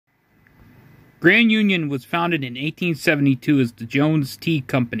Grand Union was founded in 1872 as the Jones Tea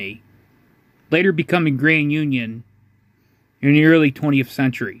Company, later becoming Grand Union in the early 20th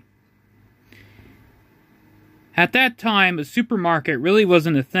century. At that time, a supermarket really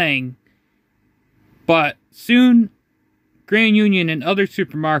wasn't a thing, but soon Grand Union and other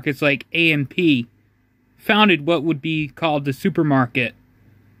supermarkets like A&P founded what would be called the supermarket.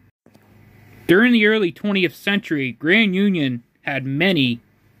 During the early 20th century, Grand Union had many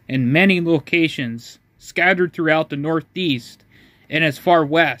locations scattered throughout the Northeast and as far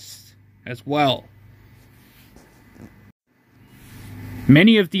west as well.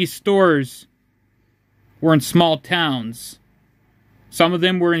 Many of these stores were in small towns. Some of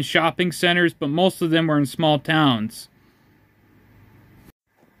them were in shopping centers, but most of them were in small towns.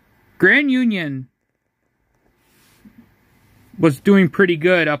 Grand Union was doing pretty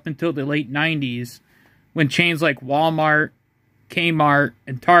good up until the late 90s, when chains like Walmart, Kmart,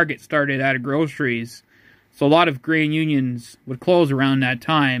 and Target started out of groceries. So a lot of Grand Unions would close around that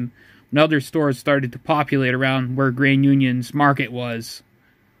time, when other stores started to populate around where Grand Union's market was.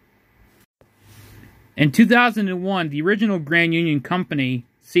 In 2001, the original Grand Union Company,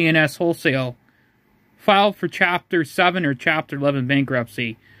 C&S Wholesale, filed for Chapter 7 or Chapter 11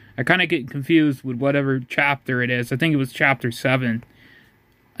 bankruptcy. I kind of get confused with whatever chapter it is. I think it was Chapter 7.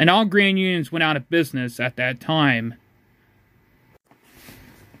 And all Grand Unions went out of business at that time.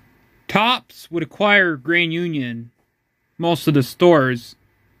 Tops would acquire Grand Union, most of the stores,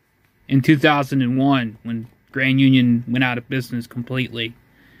 in 2001 when Grand Union went out of business completely.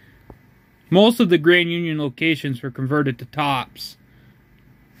 Most of the Grand Union locations were converted to Tops.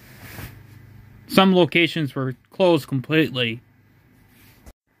 Some locations were closed completely.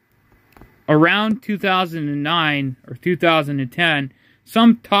 Around 2009 or 2010,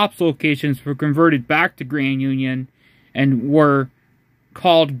 some Tops locations were converted back to Grand Union and were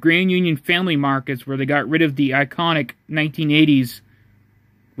called Grand Union Family Markets, where they got rid of the iconic 1980s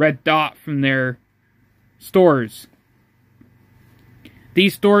red dot from their stores.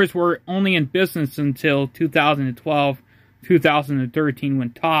 These stores were only in business until 2012, 2013,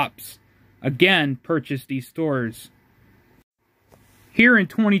 when Tops again purchased these stores. Here in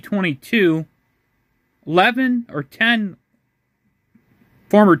 2022, 11 or 10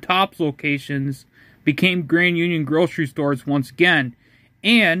 former Tops locations became Grand Union grocery stores once again.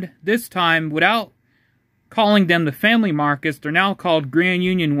 And this time, without calling them the family markets, they're now called Grand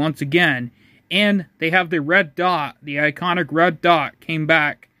Union once again. And they have the red dot, the iconic red dot, came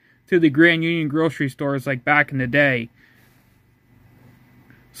back to the Grand Union grocery stores like back in the day.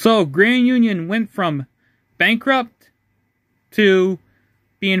 So Grand Union went from bankrupt to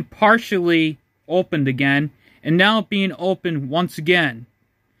being partially opened again, and now being opened once again.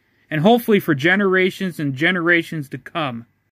 And hopefully for generations and generations to come.